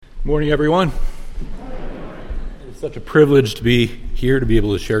Morning, everyone. It's such a privilege to be here, to be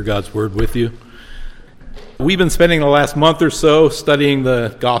able to share God's Word with you. We've been spending the last month or so studying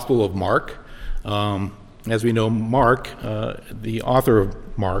the Gospel of Mark. As we know, Mark, the author of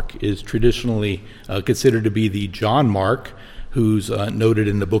Mark, is traditionally considered to be the John Mark, who's noted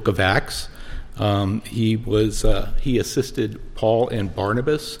in the book of Acts. He assisted Paul and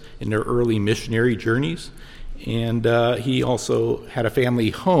Barnabas in their early missionary journeys. And he also had a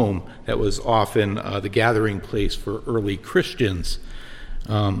family home that was often the gathering place for early Christians.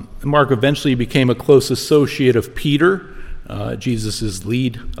 Mark eventually became a close associate of Peter, Jesus'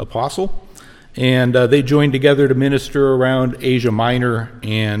 lead apostle, and they joined together to minister around Asia Minor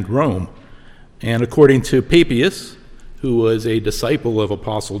and Rome. And according to Papias, who was a disciple of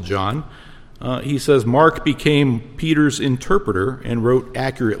Apostle John, he says Mark became Peter's interpreter and wrote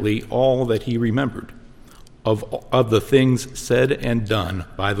accurately all that he remembered of the things said and done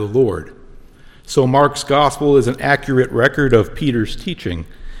by the Lord. So Mark's gospel is an accurate record of Peter's teaching,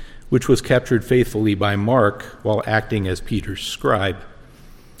 which was captured faithfully by Mark while acting as Peter's scribe.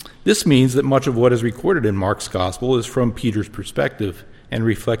 This means that much of what is recorded in Mark's gospel is from Peter's perspective and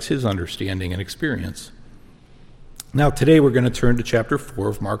reflects his understanding and experience. Now today we're going to turn to chapter 4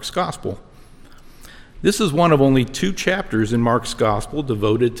 of Mark's gospel. This is one of only 2 chapters in Mark's gospel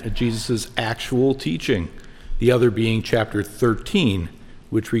devoted to Jesus' actual teaching, the other being chapter 13,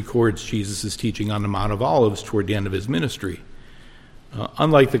 which records Jesus' teaching on the Mount of Olives toward the end of his ministry.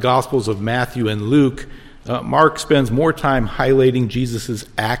 Unlike the Gospels of Matthew and Luke, Mark spends more time highlighting Jesus'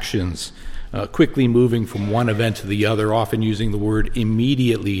 actions, quickly moving from one event to the other, often using the word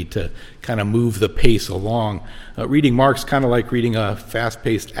immediately to kind of move the pace along. Reading Mark's kind of like reading a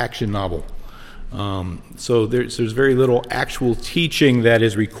fast-paced action novel. So there's very little actual teaching that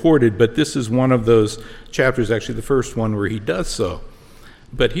is recorded, but this is one of those chapters, actually the first one, where he does so.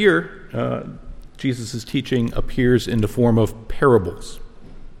 But here, Jesus' teaching appears in the form of parables.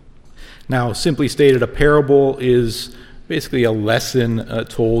 Now, simply stated, a parable is basically a lesson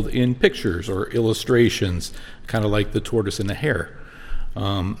told in pictures or illustrations, kind of like the tortoise and the hare.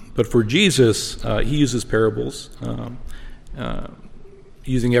 But for Jesus, he uses parables,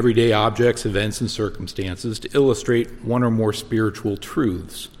 using everyday objects, events, and circumstances to illustrate one or more spiritual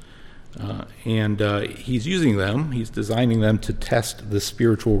truths. He's using them, he's designing them to test the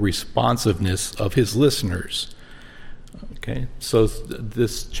spiritual responsiveness of his listeners. Okay, so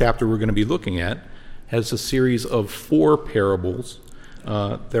this chapter we're going to be looking at has a series of 4 parables.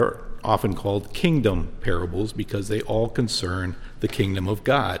 They're often called kingdom parables because they all concern the kingdom of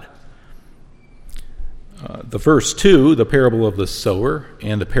God. The first 2, the parable of the sower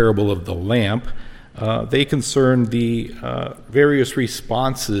and the parable of the lamp, they concern the various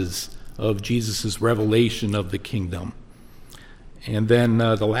responses of Jesus' revelation of the kingdom. And then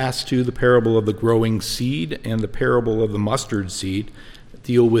the last 2, the parable of the growing seed and the parable of the mustard seed,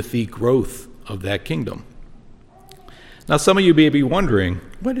 deal with the growth of that kingdom. Now, some of you may be wondering,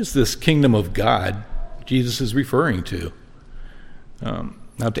 what is this kingdom of God Jesus is referring to?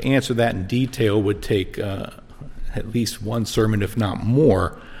 Now, to answer that in detail would take at least one sermon, if not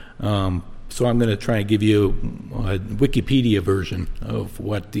more. So I'm going to try and give you a Wikipedia version of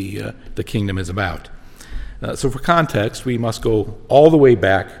what the kingdom is about. So for context, we must go all the way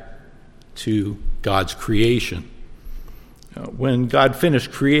back to God's creation. When God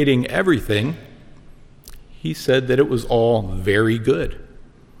finished creating everything, he said that it was all very good.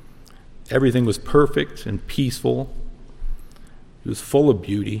 Everything was perfect and peaceful. It was full of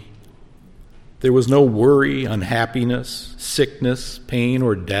beauty. There was no worry, unhappiness, sickness, pain,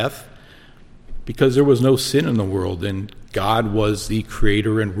 or death, because there was no sin in the world, and God was the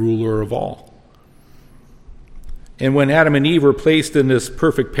creator and ruler of all. And when Adam and Eve were placed in this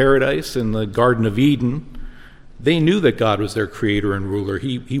perfect paradise in the Garden of Eden, they knew that God was their creator and ruler.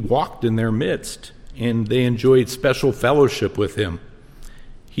 He walked in their midst, and they enjoyed special fellowship with him.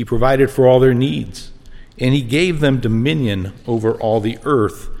 He provided for all their needs. And he gave them dominion over all the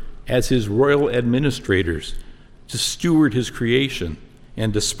earth as his royal administrators to steward his creation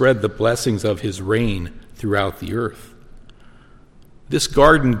and to spread the blessings of his reign throughout the earth. This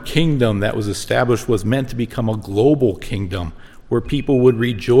garden kingdom that was established was meant to become a global kingdom where people would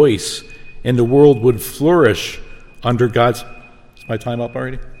rejoice and the world would flourish under God's... Is my time up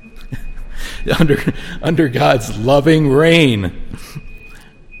already? under God's loving reign.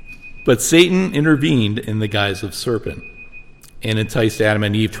 But Satan intervened in the guise of serpent and enticed Adam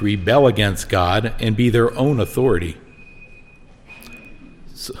and Eve to rebel against God and be their own authority.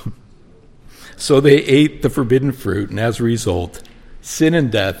 So they ate the forbidden fruit, and as a result, sin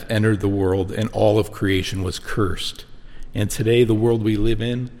and death entered the world, and all of creation was cursed. And today, the world we live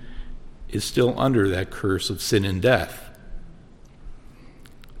in is still under that curse of sin and death.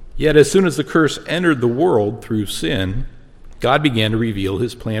 Yet as soon as the curse entered the world through sin, God began to reveal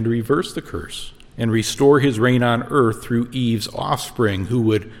his plan to reverse the curse and restore his reign on earth through Eve's offspring, who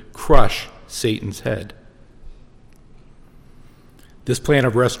would crush Satan's head. This plan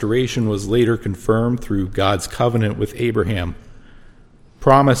of restoration was later confirmed through God's covenant with Abraham,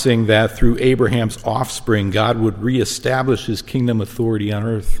 promising that through Abraham's offspring, God would reestablish his kingdom authority on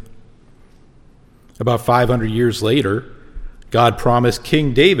earth. About 500 years later, God promised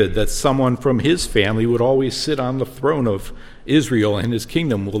King David that someone from his family would always sit on the throne of Israel, and his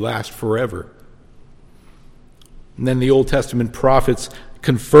kingdom will last forever. And then the Old Testament prophets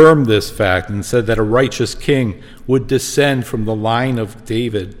confirmed this fact and said that a righteous king would descend from the line of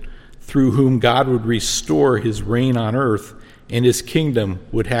David, through whom God would restore his reign on earth, and his kingdom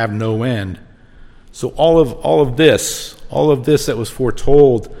would have no end. So all of this that was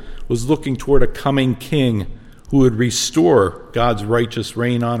foretold was looking toward a coming king who would restore God's righteous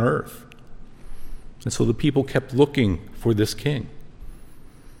reign on earth. And so the people kept looking for this king.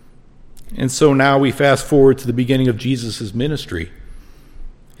 And so now we fast forward to the beginning of Jesus' ministry.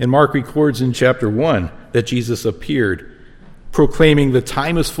 And Mark records in chapter 1 that Jesus appeared, proclaiming, "The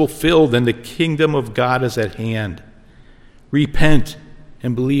time is fulfilled and the kingdom of God is at hand. Repent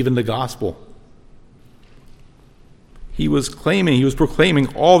and believe in the gospel." He was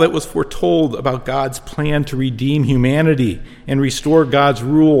proclaiming all that was foretold about God's plan to redeem humanity and restore God's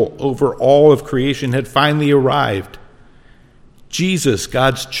rule over all of creation had finally arrived. Jesus,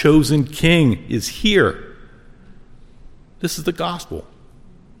 God's chosen king, is here. This is the gospel.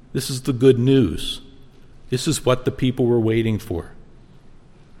 This is the good news. This is what the people were waiting for.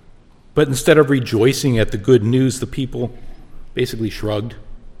 But instead of rejoicing at the good news, the people basically shrugged.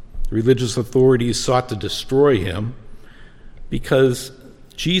 The religious authorities sought to destroy him because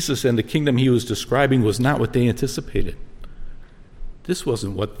Jesus and the kingdom he was describing was not what they anticipated. This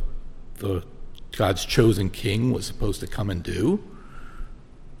wasn't what God's chosen king was supposed to come and do.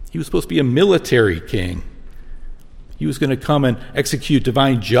 He was supposed to be a military king. He was going to come and execute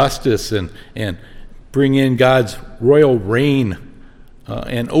divine justice and bring in God's royal reign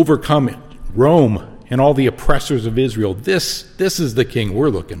and overcome Rome and all the oppressors of Israel. This is the king we're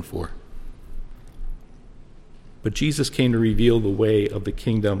looking for. But Jesus came to reveal the way of the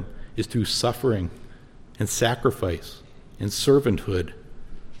kingdom is through suffering and sacrifice and servanthood.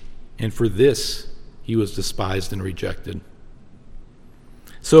 And for this, he was despised and rejected.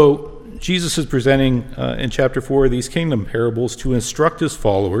 So Jesus is presenting in chapter 4 these kingdom parables to instruct his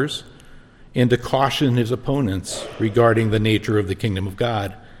followers and to caution his opponents regarding the nature of the kingdom of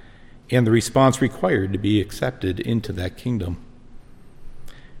God and the response required to be accepted into that kingdom.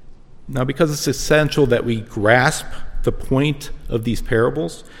 Now, because it's essential that we grasp the point of these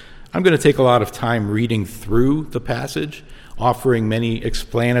parables, I'm going to take a lot of time reading through the passage, offering many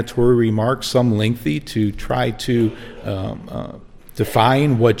explanatory remarks, some lengthy, to try to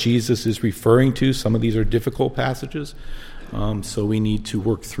define what Jesus is referring to. Some of these are difficult passages, so we need to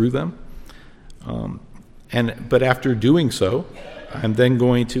work through them. But after doing so, I'm then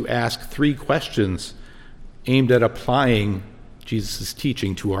going to ask 3 questions aimed at applying Jesus'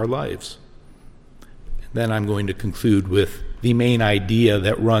 teaching to our lives. Then I'm going to conclude with the main idea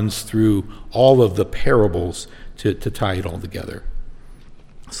that runs through all of the parables to tie it all together.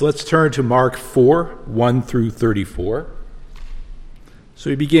 So let's turn to Mark 4, 1 through 34.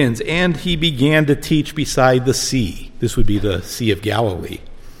 So he begins, "And he began to teach beside the sea." This would be the Sea of Galilee.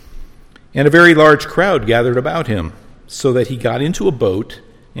 "And a very large crowd gathered about him, so that he got into a boat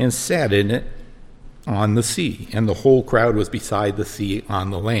and sat in it on the sea, and the whole crowd was beside the sea on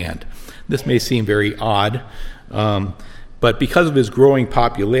the land." This may seem very odd, but because of his growing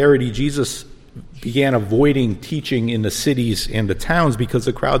popularity, Jesus began avoiding teaching in the cities and the towns because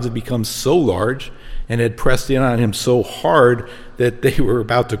the crowds had become so large and had pressed in on him so hard that they were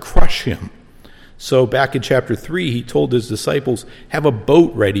about to crush him. So back in chapter 3, he told his disciples, "Have a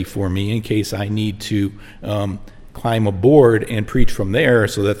boat ready for me in case I need to climb aboard and preach from there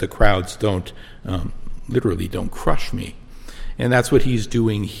so that the crowds don't crush me." And that's what he's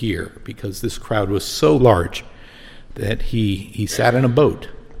doing here, because this crowd was so large that he sat in a boat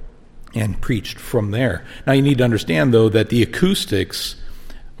and preached from there. Now you need to understand, though, that the acoustics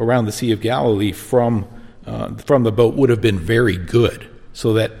around the Sea of Galilee from the boat would have been very good,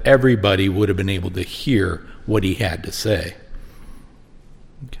 so that everybody would have been able to hear what he had to say.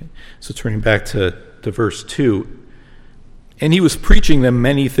 Okay, so turning back to verse 2, "And he was preaching them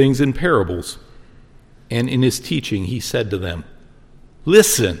many things in parables. And in his teaching, he said to them,"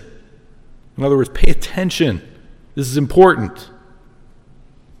 listen. In other words, pay attention. This is important.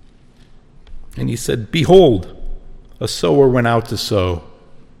 And he said, "Behold, a sower went out to sow.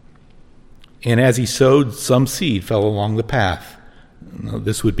 And as he sowed, some seed fell along the path." Now,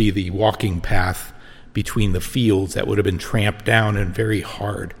 this would be the walking path between the fields that would have been tramped down and very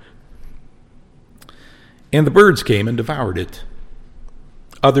hard. "And the birds came and devoured it.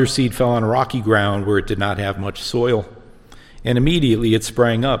 Other seed fell on rocky ground where it did not have much soil. And immediately it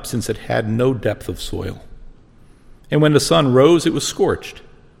sprang up, since it had no depth of soil. And when the sun rose, it was scorched.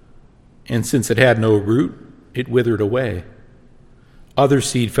 And since it had no root, it withered away. Other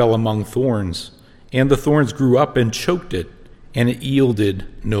seed fell among thorns, and the thorns grew up and choked it, and it yielded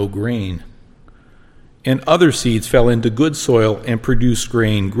no grain. And other seeds fell into good soil and produced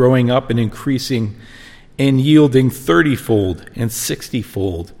grain, growing up and increasing, and yielding 30-fold and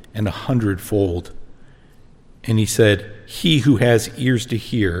 60-fold and 100-fold. And he said, He who has ears to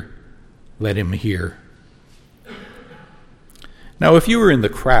hear, let him hear." Now, if you were in the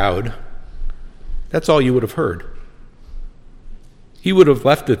crowd, that's all you would have heard. He would have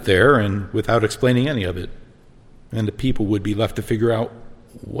left it there and without explaining any of it. And the people would be left to figure out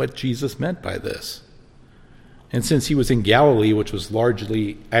what Jesus meant by this. And since he was in Galilee, which was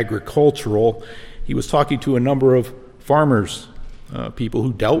largely agricultural, he was talking to a number of farmers, people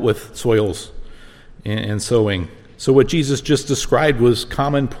who dealt with soils and sowing. So what Jesus just described was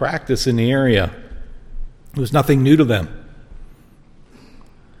common practice in the area. It was nothing new to them.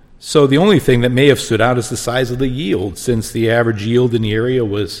 So the only thing that may have stood out is the size of the yield, since the average yield in the area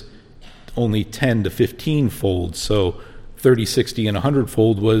was only 10 to 15-fold. So 30, 60, and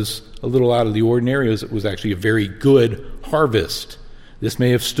 100-fold was a little out of the ordinary. It was actually a very good harvest. This may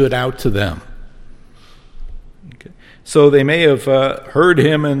have stood out to them. Okay. So they may have heard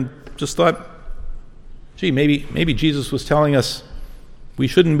him and just thought, gee, maybe Jesus was telling us we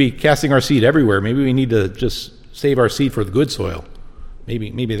shouldn't be casting our seed everywhere. Maybe we need to just save our seed for the good soil.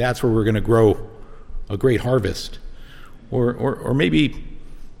 Maybe that's where we're going to grow a great harvest. Or maybe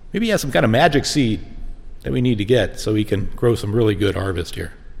he has some kind of magic seed that we need to get so we can grow some really good harvest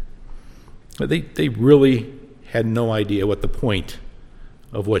here. But they really had no idea what the point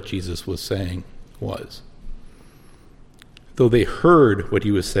of what Jesus was saying was. Though they heard what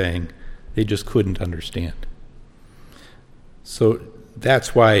he was saying, they just couldn't understand. So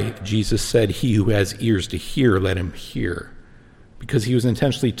that's why Jesus said, "He who has ears to hear, let him hear." Because he was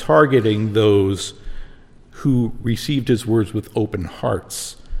intentionally targeting those who received his words with open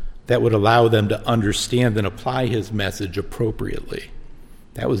hearts that would allow them to understand and apply his message appropriately.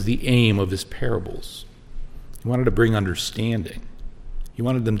 That was the aim of his parables. He wanted to bring understanding. He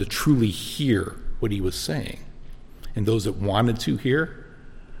wanted them to truly hear what he was saying. And those that wanted to hear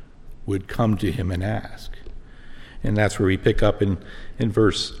would come to him and ask. And that's where we pick up in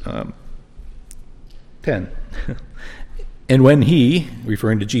verse 10. "And when he,"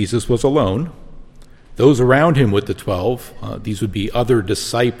 referring to Jesus, "was alone, those around him with the 12, these would be other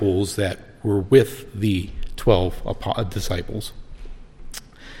disciples that were with the 12 disciples,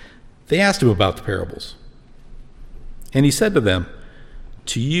 they asked him about the parables. And he said to them,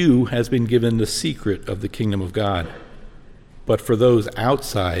 'To you has been given the secret of the kingdom of God, but for those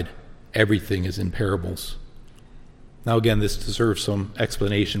outside, everything is in parables.'" Now again, this deserves some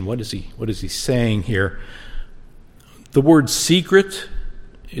explanation. What is he saying here? The word secret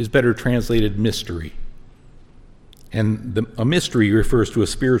is better translated mystery. And a mystery refers to a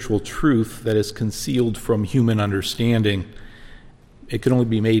spiritual truth that is concealed from human understanding. It can only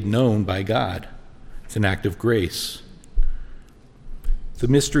be made known by God. It's an act of grace. The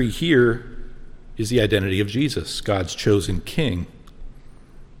mystery here is the identity of Jesus, God's chosen king.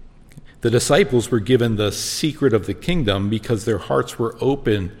 The disciples were given the secret of the kingdom because their hearts were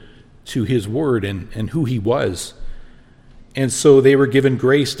open to his word and who he was. And so they were given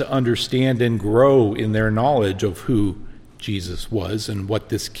grace to understand and grow in their knowledge of who Jesus was and what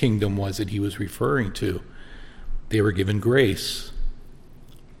this kingdom was that he was referring to. They were given grace.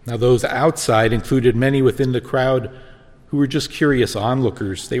 Now, those outside included many within the crowd who were just curious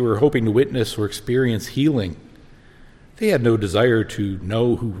onlookers. They were hoping to witness or experience healing. They had no desire to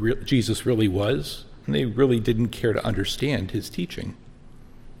know who Jesus really was, and they really didn't care to understand his teaching.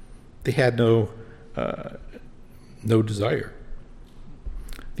 They had no desire.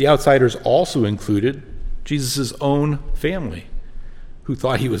 The outsiders also included Jesus' own family, who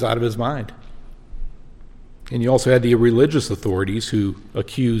thought he was out of his mind. And you also had the religious authorities who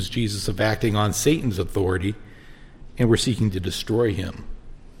accused Jesus of acting on Satan's authority and were seeking to destroy him.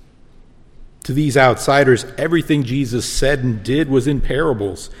 To these outsiders, everything Jesus said and did was in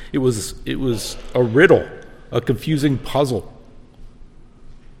parables. It was a riddle, a confusing puzzle.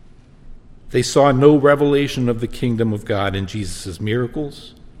 They saw no revelation of the kingdom of God in Jesus'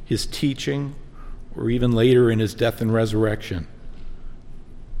 miracles, his teaching, or even later in his death and resurrection.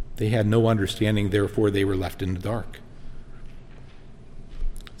 They had no understanding, therefore they were left in the dark.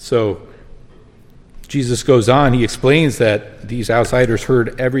 So Jesus goes on, he explains that these outsiders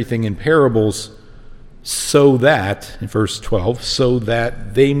heard everything in parables so that, in verse 12, so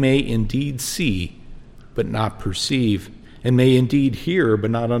that they may indeed see but not perceive, and may indeed hear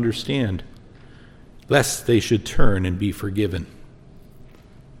but not understand, lest they should turn and be forgiven.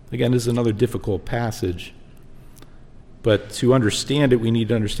 Again, this is another difficult passage. But to understand it, we need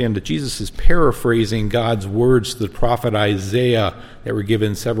to understand that Jesus is paraphrasing God's words to the prophet Isaiah that were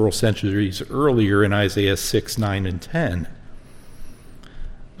given several centuries earlier in Isaiah 6, 9, and 10.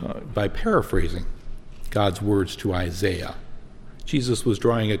 By paraphrasing God's words to Isaiah, Jesus was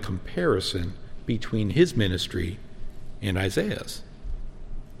drawing a comparison between his ministry and Isaiah's.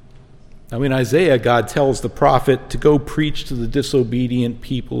 Now in Isaiah, God tells the prophet to go preach to the disobedient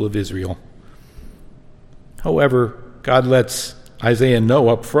people of Israel. However, God lets Isaiah know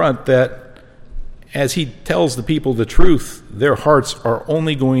up front that as he tells the people the truth, their hearts are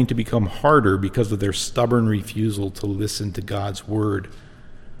only going to become harder because of their stubborn refusal to listen to God's word.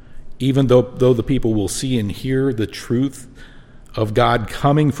 Even though the people will see and hear the truth of God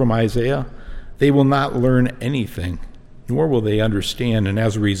coming from Isaiah, they will not learn anything, nor will they understand, and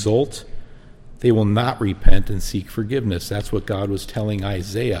as a result, they will not repent and seek forgiveness. That's what God was telling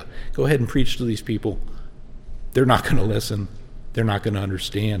Isaiah. Go ahead and preach to these people. They're not going to listen, they're not going to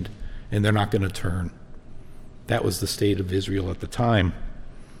understand, and they're not going to turn. That was the state of Israel at the time.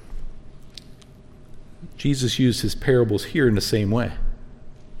 Jesus used his parables here in the same way.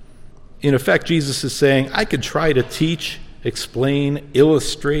 In effect, Jesus is saying, I could try to teach, explain,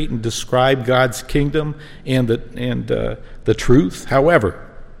 illustrate, and describe God's kingdom and the truth. However,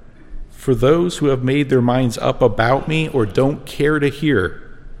 for those who have made their minds up about me or don't care to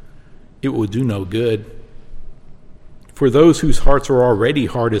hear, it will do no good. For those whose hearts are already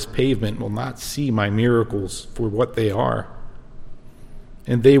hard as pavement will not see my miracles for what they are,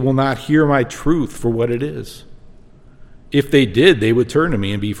 and they will not hear my truth for what it is. If they did, they would turn to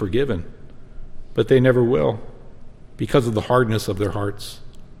me and be forgiven, but they never will, because of the hardness of their hearts.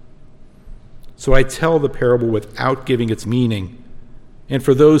 So I tell the parable without giving its meaning, and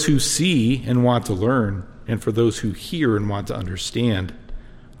for those who see and want to learn, and for those who hear and want to understand,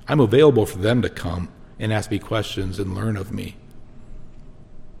 I'm available for them to come and ask me questions and learn of me.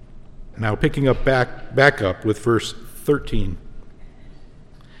 Now, picking up back up with verse 13,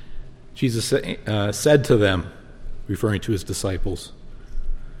 Jesus said to them, referring to his disciples,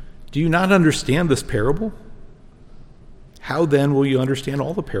 do you not understand this parable? How then will you understand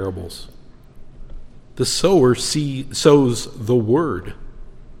all the parables? The sower sows the word.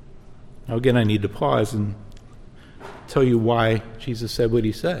 Now again, I need to pause and tell you why Jesus said what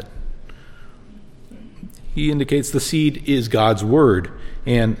he said. He indicates the seed is God's word,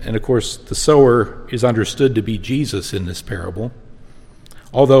 and of course the sower is understood to be Jesus in this parable,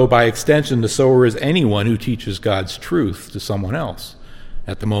 although by extension the sower is anyone who teaches God's truth to someone else.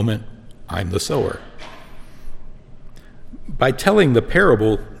 At the moment, I'm the sower. By telling the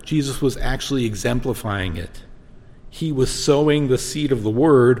parable, Jesus was actually exemplifying it. He was sowing the seed of the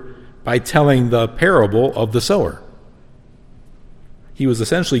word by telling the parable of the sower. He was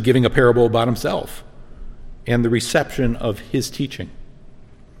essentially giving a parable about himself and the reception of his teaching.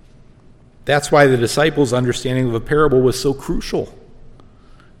 That's why the disciples' understanding of the parable was so crucial.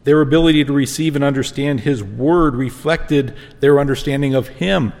 Their ability to receive and understand his word reflected their understanding of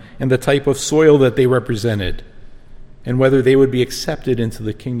him and the type of soil that they represented, and whether they would be accepted into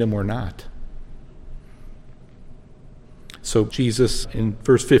the kingdom or not. So Jesus in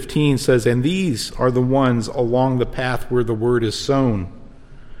verse 15 says, and these are the ones along the path where the word is sown.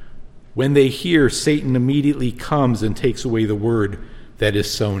 When they hear, Satan immediately comes and takes away the word that is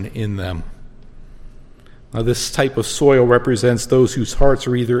sown in them. Now, this type of soil represents those whose hearts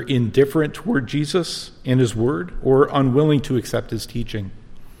are either indifferent toward Jesus and his word or unwilling to accept his teaching.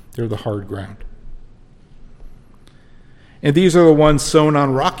 They're the hard ground. And these are the ones sown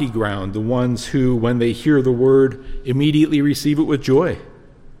on rocky ground, the ones who, when they hear the word, immediately receive it with joy.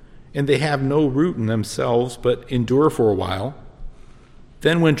 And they have no root in themselves, but endure for a while.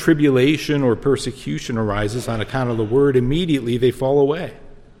 Then when tribulation or persecution arises on account of the word, immediately they fall away.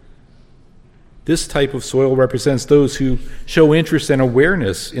 This type of soil represents those who show interest and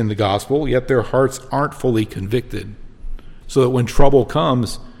awareness in the gospel, yet their hearts aren't fully convicted, so that when trouble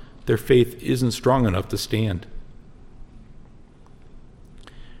comes, their faith isn't strong enough to stand.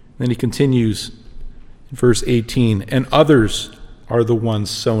 Then he continues in verse 18, and others are the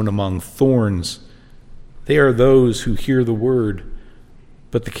ones sown among thorns. They are those who hear the word,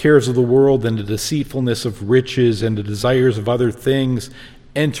 But the cares of the world and the deceitfulness of riches and the desires of other things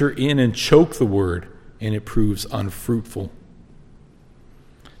enter in and choke the word, and it proves unfruitful.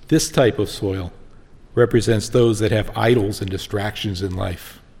 This type of soil represents those that have idols and distractions in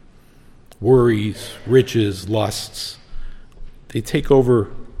life. Worries, riches, lusts. They take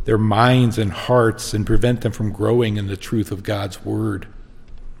over their minds and hearts and prevent them from growing in the truth of God's word.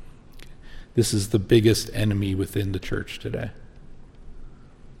 This is the biggest enemy within the church today.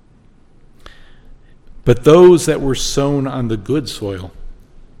 But those that were sown on the good soil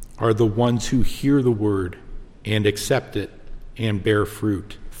are the ones who hear the word and accept it and bear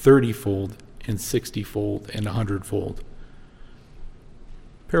fruit, 30-fold and 60-fold and 100-fold.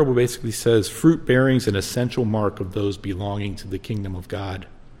 Parable basically says fruit bearing is an essential mark of those belonging to the kingdom of God.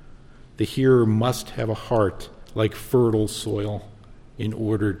 The hearer must have a heart like fertile soil in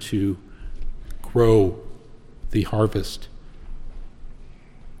order to grow the harvest.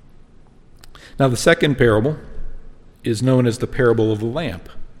 Now, the second parable is known as the parable of the lamp.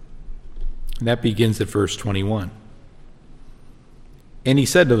 And that begins at verse 21. And he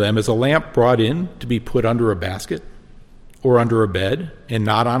said to them, "Is a lamp brought in to be put under a basket or under a bed and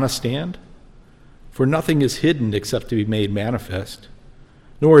not on a stand? For nothing is hidden except to be made manifest,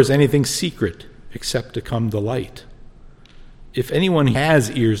 nor is anything secret except to come to light. If anyone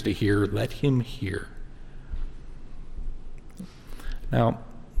has ears to hear, let him hear." Now,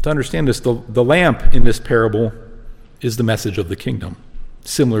 to understand this, the lamp in this parable is the message of the kingdom,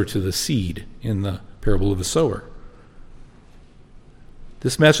 similar to the seed in the parable of the sower.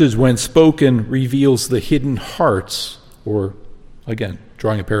 This message, when spoken, reveals the hidden hearts, or, again,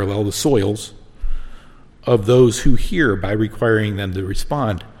 drawing a parallel, the soils, of those who hear by requiring them to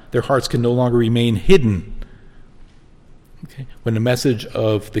respond. Their hearts can no longer remain hidden. Okay? When the message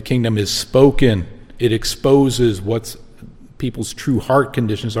of the kingdom is spoken, it exposes what people's true heart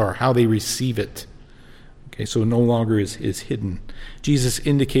conditions are, how they receive it. Okay, so no longer is hidden. Jesus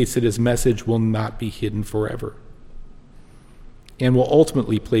indicates that his message will not be hidden forever and will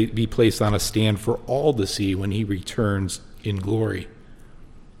ultimately be placed on a stand for all to see when he returns in glory.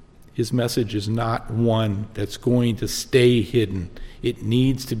 His message is not one that's going to stay hidden. It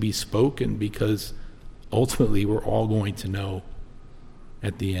needs to be spoken because ultimately we're all going to know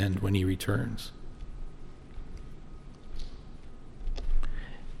at the end when he returns.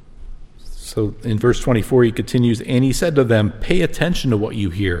 So in verse 24 he continues, "And he said to them, pay attention to what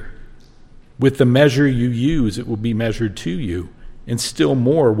you hear. With the measure you use, it will be measured to you, and still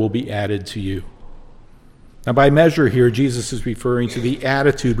more will be added to you." Now, by measure here, Jesus is referring to the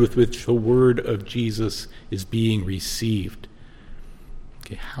attitude with which the word of Jesus is being received.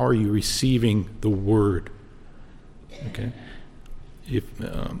 Okay, how are you receiving the word? Okay, if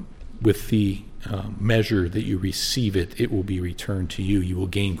with the measure that you receive it, it will be returned to you. You will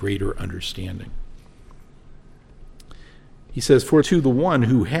gain greater understanding. He says, "For to the one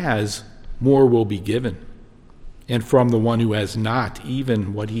who has, more will be given. And from the one who has not,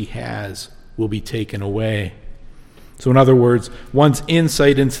 even what he has will be taken away." So in other words, one's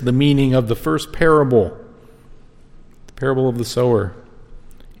insight into the meaning of the first parable, the parable of the sower,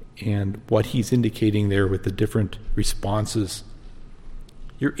 and what he's indicating there with the different responses,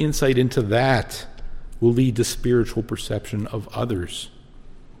 your insight into that will lead to spiritual perception of others,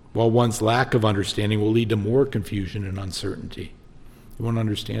 while one's lack of understanding will lead to more confusion and uncertainty. You won't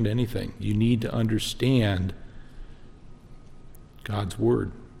understand anything. You need to understand God's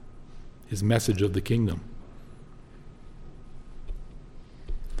word, his message of the kingdom.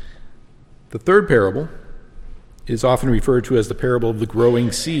 The third parable is often referred to as the parable of the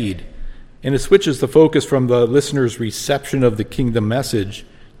growing seed, and it switches the focus from the listener's reception of the kingdom message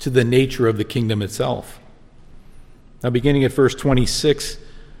to the nature of the kingdom itself. Now, beginning at verse 26,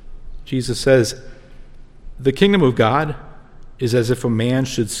 Jesus says, "The kingdom of God is as if a man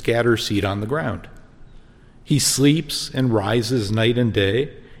should scatter seed on the ground. He sleeps and rises night and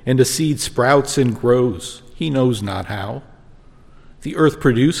day, and the seed sprouts and grows. He knows not how. The earth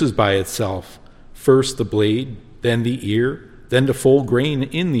produces by itself first the blade, then the ear, then the full grain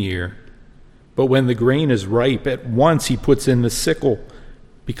in the ear. But when the grain is ripe, at once he puts in the sickle,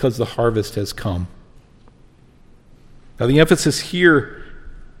 because the harvest has come." Now, the emphasis here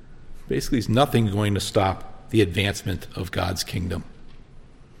basically is nothing going to stop the advancement of God's kingdom.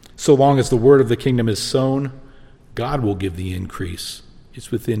 So long as the word of the kingdom is sown, God will give the increase. It's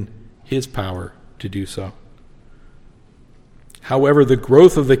within his power to do so. However, the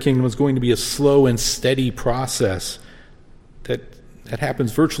growth of the kingdom is going to be a slow and steady process that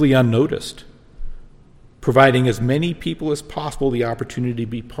happens virtually unnoticed, providing as many people as possible the opportunity to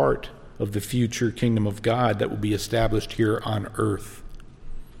be part of the future kingdom of God that will be established here on earth.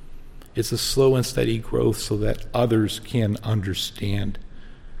 It's a slow and steady growth so that others can understand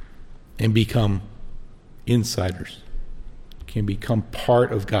and become insiders, can become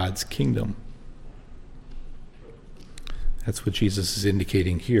part of God's kingdom. That's what Jesus is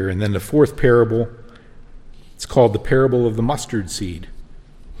indicating here. And then the fourth parable, it's called the parable of the mustard seed.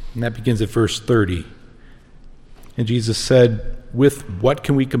 And that begins at verse 30. And Jesus said, "With what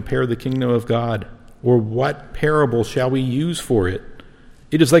can we compare the kingdom of God? Or what parable shall we use for it?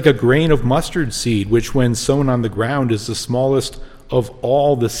 It is like a grain of mustard seed, which when sown on the ground is the smallest of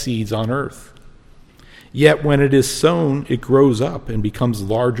all the seeds on earth. Yet when it is sown, it grows up and becomes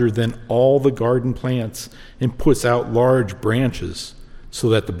larger than all the garden plants and puts out large branches so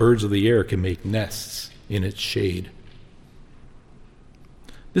that the birds of the air can make nests in its shade."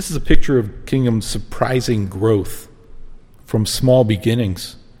 This is a picture of kingdom's surprising growth from small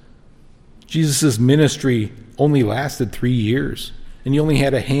beginnings. Jesus' ministry only lasted 3 years, and he only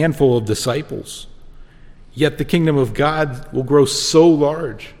had a handful of disciples. Yet the kingdom of God will grow so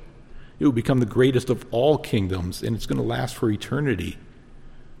large, it will become the greatest of all kingdoms, and it's going to last for eternity.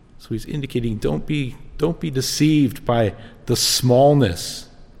 So he's indicating, don't be deceived by the smallness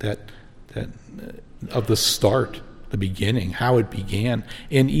that of the start, the beginning, how it began.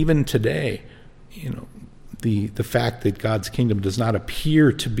 And even today, the fact that God's kingdom does not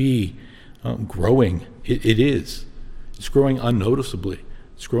appear to be growing, it is. It's growing unnoticeably.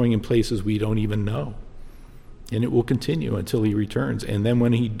 It's growing in places we don't even know. And it will continue until he returns. And then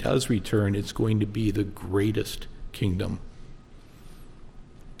when he does return, it's going to be the greatest kingdom.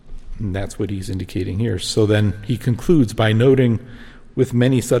 And that's what he's indicating here. So then he concludes by noting, with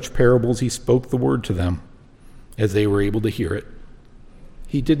many such parables he spoke the word to them as they were able to hear it.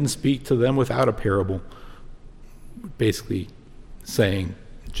 He didn't speak to them without a parable, basically saying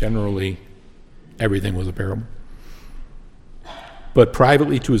generally everything was a parable. But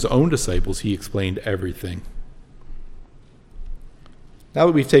privately to his own disciples, he explained everything. Now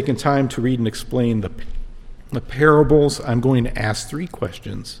that we've taken time to read and explain the parables, I'm going to ask 3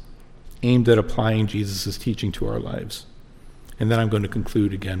 questions aimed at applying Jesus' teaching to our lives. And then I'm going to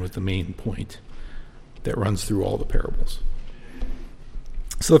conclude again with the main point that runs through all the parables.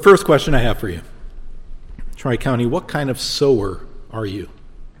 So the first question I have for you, Tri-County, what kind of sower are you?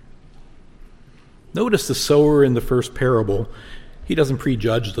 Notice the sower in the first parable, he doesn't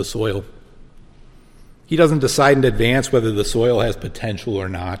prejudge the soil. He doesn't decide in advance whether the soil has potential or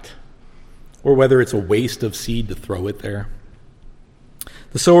not, or whether it's a waste of seed to throw it there.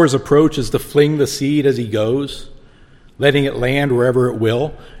 The sower's approach is to fling the seed as he goes, letting it land wherever it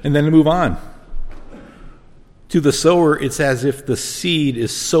will, and then to move on. To the sower, it's as if the seed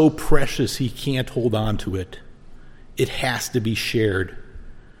is so precious he can't hold on to it. It has to be shared.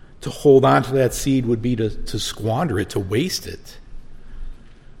 To hold on to that seed would be to squander it, to waste it.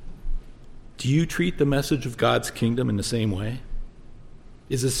 Do you treat the message of God's kingdom in the same way?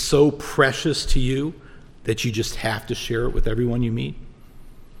 Is it so precious to you that you just have to share it with everyone you meet?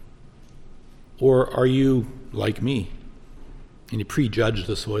 Or are you like me and you prejudge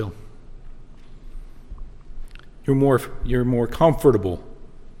the soil? You're more comfortable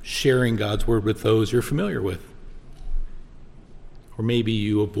sharing God's word with those you're familiar with. Or maybe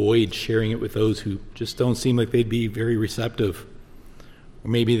you avoid sharing it with those who just don't seem like they'd be very receptive. Or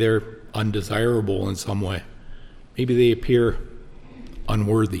maybe they're undesirable in some way. Maybe they appear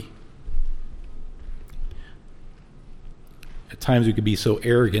unworthy. At times we could be so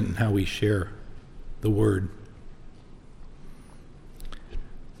arrogant in how we share the word.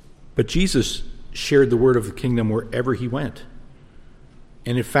 But Jesus shared the word of the kingdom wherever he went.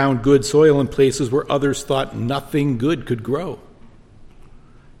 And it found good soil in places where others thought nothing good could grow.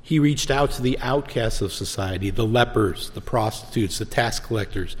 He reached out to the outcasts of society, the lepers, the prostitutes, the tax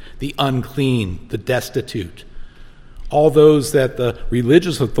collectors, the unclean, the destitute, all those that the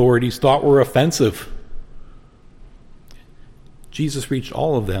religious authorities thought were offensive. Jesus reached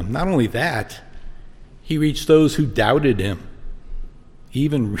all of them. Not only that, he reached those who doubted him. He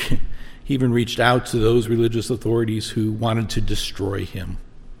even reached out to those religious authorities who wanted to destroy him.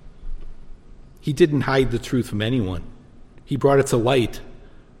 He didn't hide the truth from anyone. He brought it to light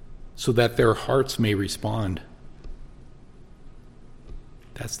so that their hearts may respond.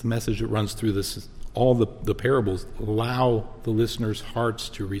 That's the message that runs through this. All the parables allow the listeners' hearts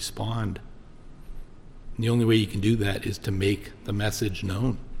to respond. And the only way you can do that is to make the message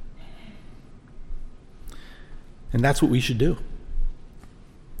known. And that's what we should do.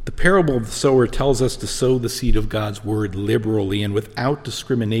 The parable of the sower tells us to sow the seed of God's word liberally and without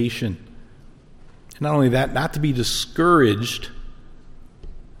discrimination. And not only that, not to be discouraged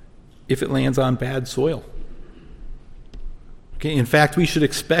if it lands on bad soil. Okay? In fact, we should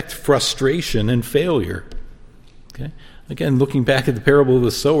expect frustration and failure. Okay? Again, looking back at the parable of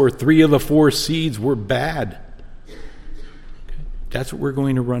the sower, 3 of the 4 seeds were bad. Okay? That's what we're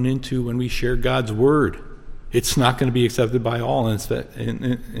going to run into when we share God's word. It's not going to be accepted by all. In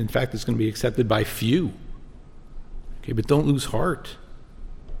fact, it's going to be accepted by few. Okay, but don't lose heart.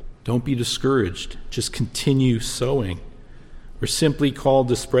 Don't be discouraged. Just continue sowing. We're simply called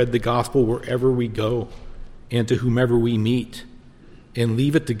to spread the gospel wherever we go and to whomever we meet, and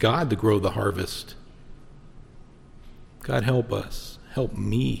leave it to God to grow the harvest. God, help us. Help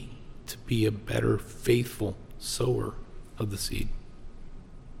me to be a better, faithful sower of the seed.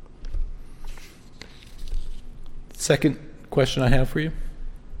 Second question I have for you.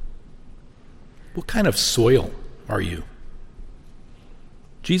 What kind of soil are you?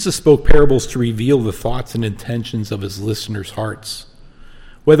 Jesus spoke parables to reveal the thoughts and intentions of his listeners' hearts.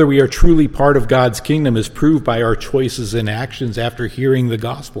 Whether we are truly part of God's kingdom is proved by our choices and actions after hearing the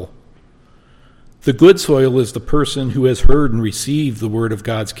gospel. The good soil is the person who has heard and received the word of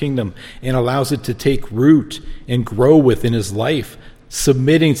God's kingdom and allows it to take root and grow within his life,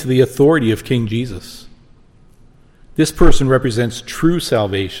 submitting to the authority of King Jesus. This person represents true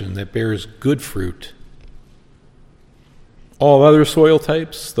salvation that bears good fruit. All other soil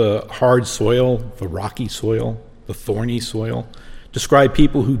types, the hard soil, the rocky soil, the thorny soil, describe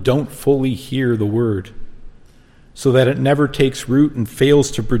people who don't fully hear the word, so that it never takes root and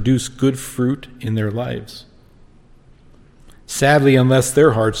fails to produce good fruit in their lives. Sadly, unless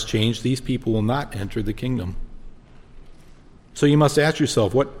their hearts change, these people will not enter the kingdom. So you must ask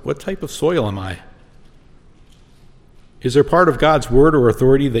yourself, what type of soil am I? Is there part of God's word or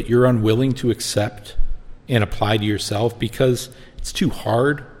authority that you're unwilling to accept and apply to yourself because it's too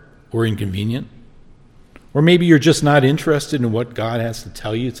hard or inconvenient? Or maybe you're just not interested in what God has to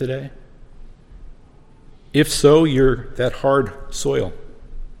tell you today. If so, you're that hard soil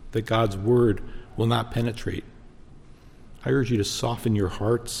that God's word will not penetrate. I urge you to soften your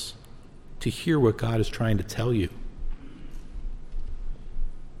hearts to hear what God is trying to tell you.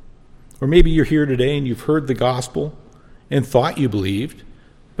 Or maybe you're here today and you've heard the gospel and thought you believed,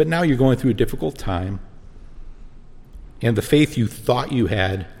 but now you're going through a difficult time, and the faith you thought you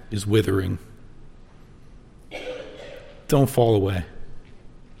had is withering. Don't fall away.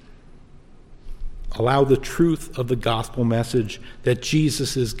 Allow the truth of the gospel message that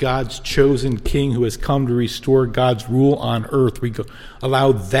Jesus is God's chosen king who has come to restore God's rule on earth.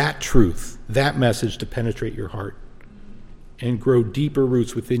 Allow that truth, that message to penetrate your heart and grow deeper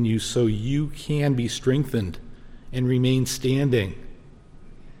roots within you so you can be strengthened and remain standing.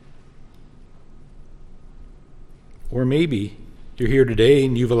 Or maybe you're here today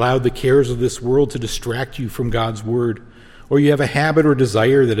and you've allowed the cares of this world to distract you from God's word, or you have a habit or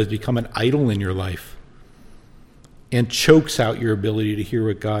desire that has become an idol in your life and chokes out your ability to hear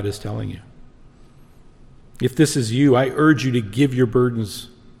what God is telling you. If this is you, I urge you to give your burdens,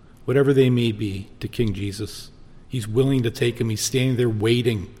 whatever they may be, to King Jesus. He's willing to take them. He's standing there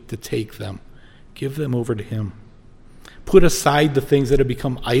waiting to take them. Give them over to him. Put aside the things that have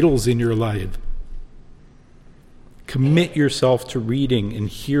become idols in your life. Commit yourself to reading and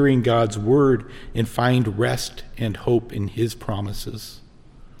hearing God's word and find rest and hope in his promises.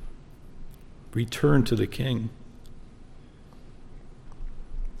 Return to the King.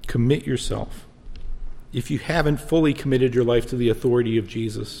 Commit yourself. If you haven't fully committed your life to the authority of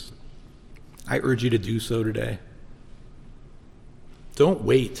Jesus, I urge you to do so today. Don't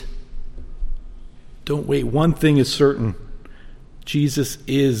wait. Don't wait. One thing is certain. Jesus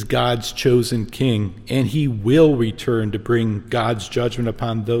is God's chosen king, and he will return to bring God's judgment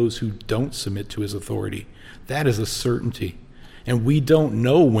upon those who don't submit to his authority. That is a certainty. And we don't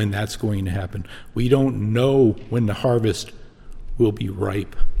know when that's going to happen. We don't know when the harvest will be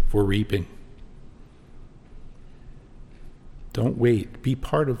ripe for reaping. Don't wait. Be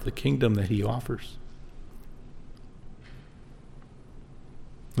part of the kingdom that he offers.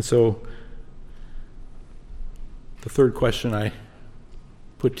 And so, the third question I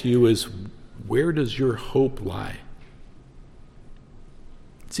put to you is, where does your hope lie?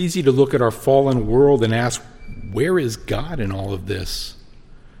 It's easy to look at our fallen world and ask, where is God in all of this?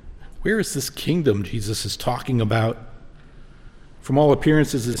 Where is this kingdom Jesus is talking about? From all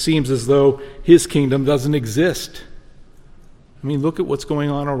appearances, it seems as though his kingdom doesn't exist. I mean, look at what's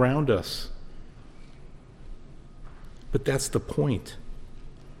going on around us. But that's the point.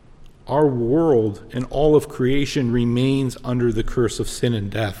 Our world and all of creation remains under the curse of sin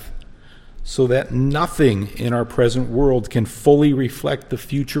and death, so that nothing in our present world can fully reflect the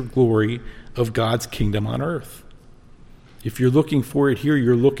future glory of God's kingdom on earth. If you're looking for it here,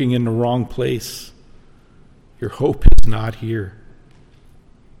 you're looking in the wrong place. Your hope is not here.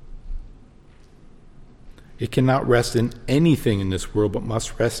 It cannot rest in anything in this world, but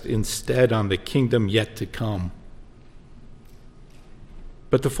must rest instead on the kingdom yet to come.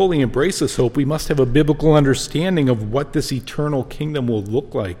 But to fully embrace this hope, we must have a biblical understanding of what this eternal kingdom will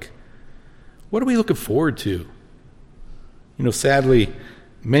look like. What are we looking forward to? Sadly,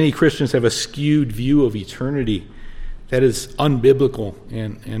 many Christians have a skewed view of eternity that is unbiblical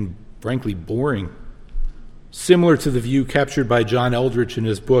and frankly boring. Similar to the view captured by John Eldredge in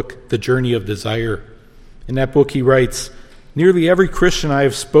his book, The Journey of Desire. In that book he writes, "Nearly every Christian I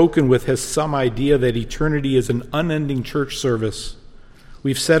have spoken with has some idea that eternity is an unending church service.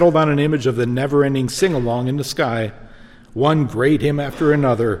 We've settled on an image of the never-ending sing-along in the sky, one great hymn after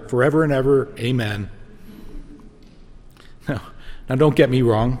another, forever and ever, amen." Now don't get me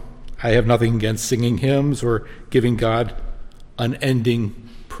wrong. I have nothing against singing hymns or giving God unending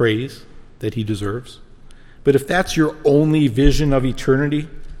praise that he deserves. But if that's your only vision of eternity,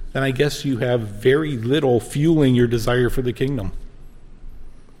 then I guess you have very little fueling your desire for the kingdom.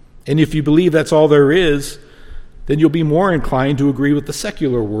 And if you believe that's all there is, then you'll be more inclined to agree with the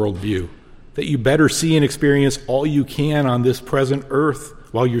secular worldview, that you better see and experience all you can on this present earth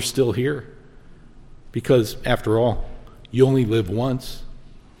while you're still here. Because, after all, you only live once.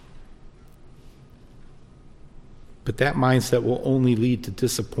 But that mindset will only lead to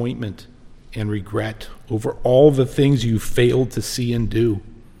disappointment and regret over all the things you failed to see and do.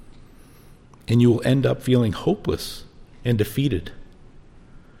 And you will end up feeling hopeless and defeated.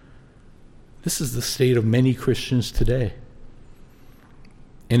 This is the state of many Christians today.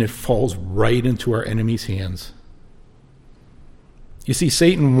 And it falls right into our enemy's hands. You see,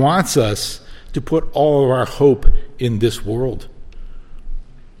 Satan wants us to put all of our hope in this world.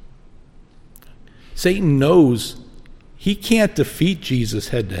 Satan knows he can't defeat Jesus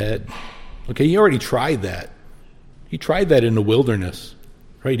head to head. Okay, he already tried that. He tried that in the wilderness,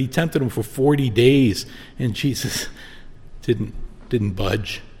 right? He tempted him for 40 days, and Jesus didn't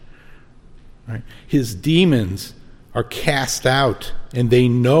budge. Right? His demons are cast out, and they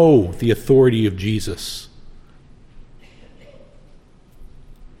know the authority of Jesus.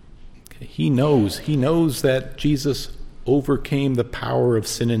 Okay, he knows that Jesus overcame the power of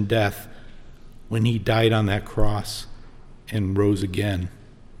sin and death when he died on that cross and rose again.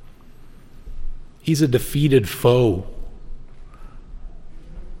 He's a defeated foe.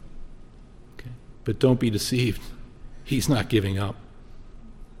 Okay. But don't be deceived. He's not giving up.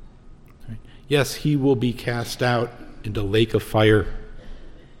 Right. Yes, he will be cast out into the lake of fire,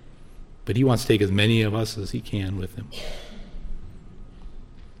 but he wants to take as many of us as he can with him.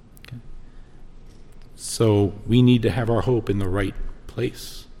 Okay. So we need to have our hope in the right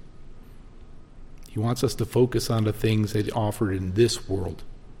place. He wants us to focus on the things that he offered in this world.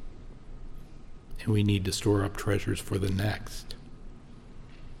 And we need to store up treasures for the next.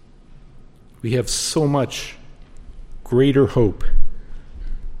 We have so much greater hope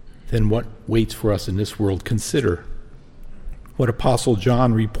than what waits for us in this world. Consider what Apostle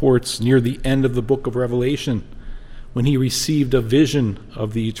John reports near the end of the book of Revelation when he received a vision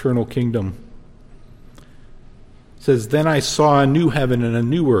of the eternal kingdom. It says, "Then I saw a new heaven and a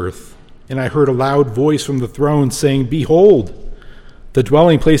new earth, and I heard a loud voice from the throne saying, 'Behold, the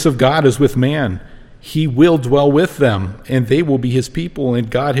dwelling place of God is with man. He will dwell with them, and they will be his people,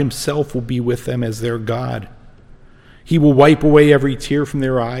 and God himself will be with them as their God. He will wipe away every tear from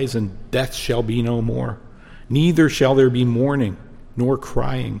their eyes, and death shall be no more. Neither shall there be mourning, nor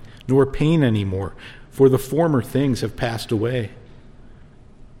crying, nor pain any more, for the former things have passed away.'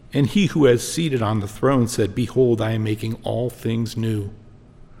 And he who is seated on the throne said, 'Behold, I am making all things new.'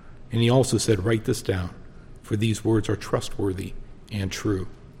 And he also said, 'Write this down, for these words are trustworthy and true.'"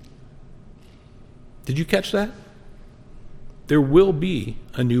 Did you catch that? There will be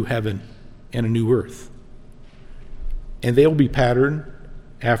a new heaven and a new earth. And they'll be patterned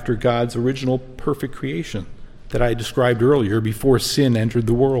after God's original perfect creation that I described earlier before sin entered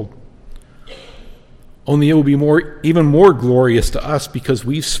the world. Only it will be even more glorious to us because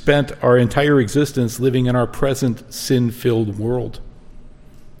we've spent our entire existence living in our present sin-filled world.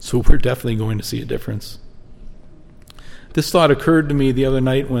 So we're definitely going to see a difference. This thought occurred to me the other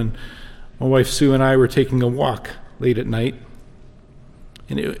night when my wife Sue and I were taking a walk late at night,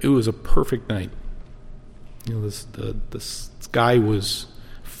 and it was a perfect night. The sky was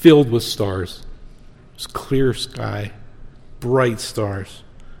filled with stars. It was clear sky, bright stars,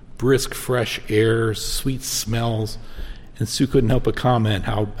 brisk fresh air, sweet smells, and Sue couldn't help but comment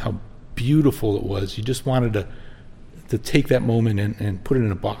how beautiful it was. You just wanted to take that moment and put it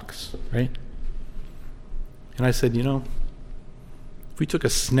in a box, right? And I said, if we took a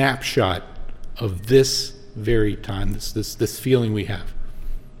snapshot of this very time, this feeling we have,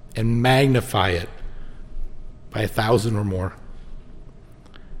 and magnify it by 1,000 or more.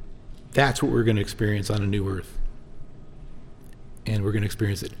 That's what we're going to experience on a new earth. And we're going to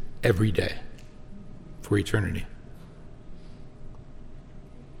experience it every day for eternity.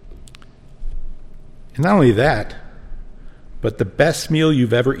 And not only that, but the best meal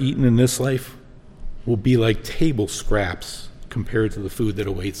you've ever eaten in this life will be like table scraps compared to the food that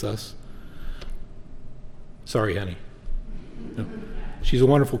awaits us. Sorry, honey. No. She's a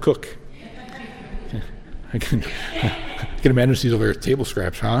wonderful cook. I can imagine she's over there, table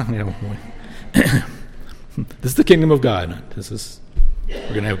scraps, huh? This is the kingdom of God. We're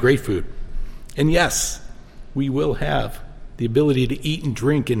going to have great food. And yes, we will have the ability to eat and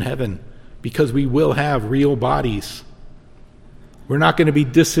drink in heaven because we will have real bodies. We're not going to be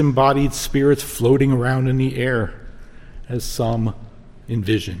disembodied spirits floating around in the air, as some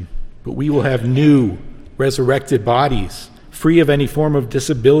envision. But we will have new, resurrected bodies, free of any form of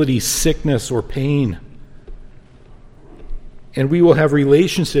disability, sickness, or pain. And we will have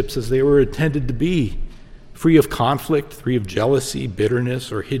relationships as they were intended to be, free of conflict, free of jealousy,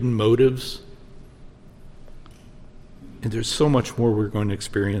 bitterness, or hidden motives. And there's so much more we're going to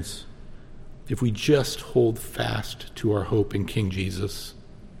experience if we just hold fast to our hope in King Jesus.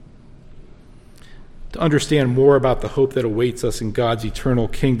 To understand more about the hope that awaits us in God's eternal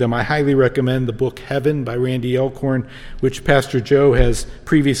kingdom, I highly recommend the book Heaven by Randy Elkhorn, which Pastor Joe has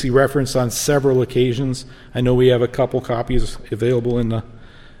previously referenced on several occasions. I know we have a couple copies available in the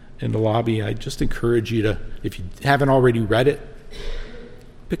lobby. I just encourage you to, if you haven't already read it,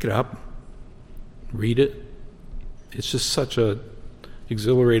 pick it up, read it. It's just such a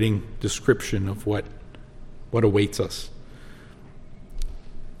exhilarating description of what awaits us.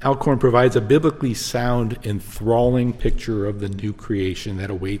 Alcorn provides a biblically sound, enthralling picture of the new creation that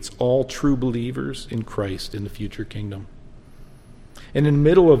awaits all true believers in Christ in the future kingdom. And in the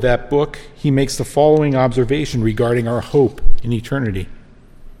middle of that book, he makes the following observation regarding our hope in eternity.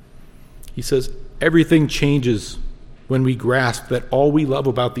 He says, everything changes when we grasp that all we love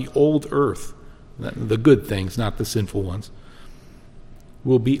about the old earth, the good things, not the sinful ones,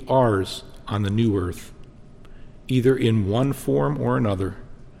 will be ours on the new earth, either in one form or another.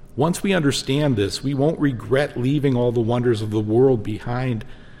 Once we understand this, we won't regret leaving all the wonders of the world behind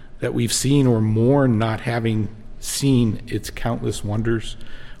that we've seen or mourn not having seen its countless wonders.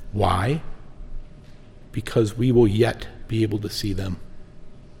 Why? Because we will yet be able to see them.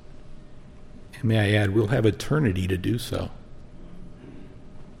 And may I add, we'll have eternity to do so.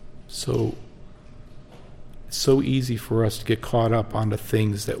 So it's so easy for us to get caught up on the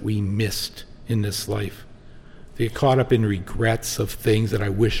things that we missed in this life. To get caught up in regrets of things that I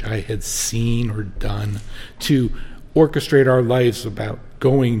wish I had seen or done. To orchestrate our lives about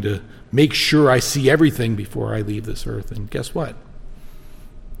going to make sure I see everything before I leave this earth. And guess what?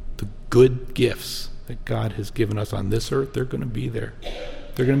 The good gifts that God has given us on this earth, they're going to be there.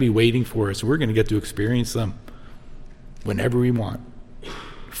 They're going to be waiting for us. We're going to get to experience them whenever we want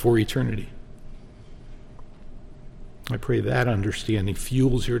for eternity. I pray that understanding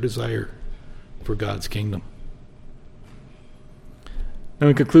fuels your desire for God's kingdom. Now,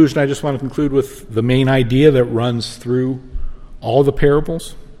 in conclusion, I just want to conclude with the main idea that runs through all the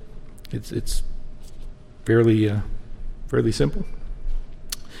parables. It's fairly simple.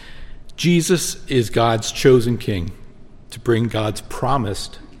 Jesus is God's chosen king to bring God's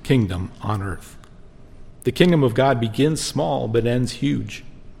promised kingdom on earth. The kingdom of God begins small but ends huge.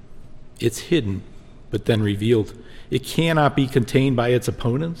 It's hidden but then revealed. It cannot be contained by its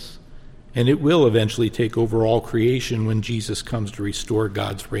opponents, and it will eventually take over all creation when Jesus comes to restore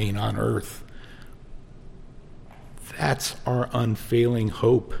God's reign on earth. That's our unfailing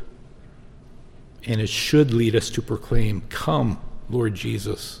hope, and it should lead us to proclaim, "Come, Lord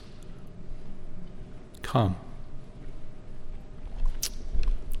Jesus, come."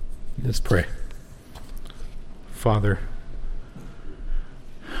 Let's pray. Father,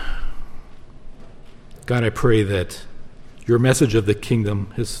 God, I pray that your message of the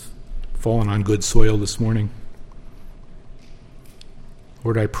kingdom has fallen on good soil this morning.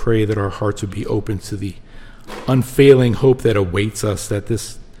 Lord, I pray that our hearts would be open to the unfailing hope that awaits us, that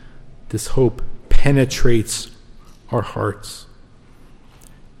this hope penetrates our hearts,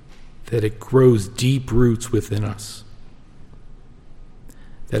 that it grows deep roots within us,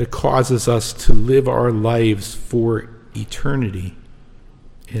 that it causes us to live our lives for eternity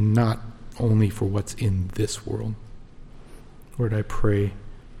and not only for what's in this world. Lord, I pray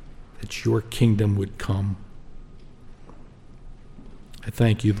that your kingdom would come. I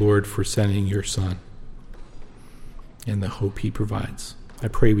thank you, Lord, for sending your Son and the hope he provides. I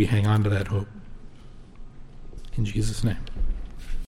pray we hang on to that hope. In Jesus' name.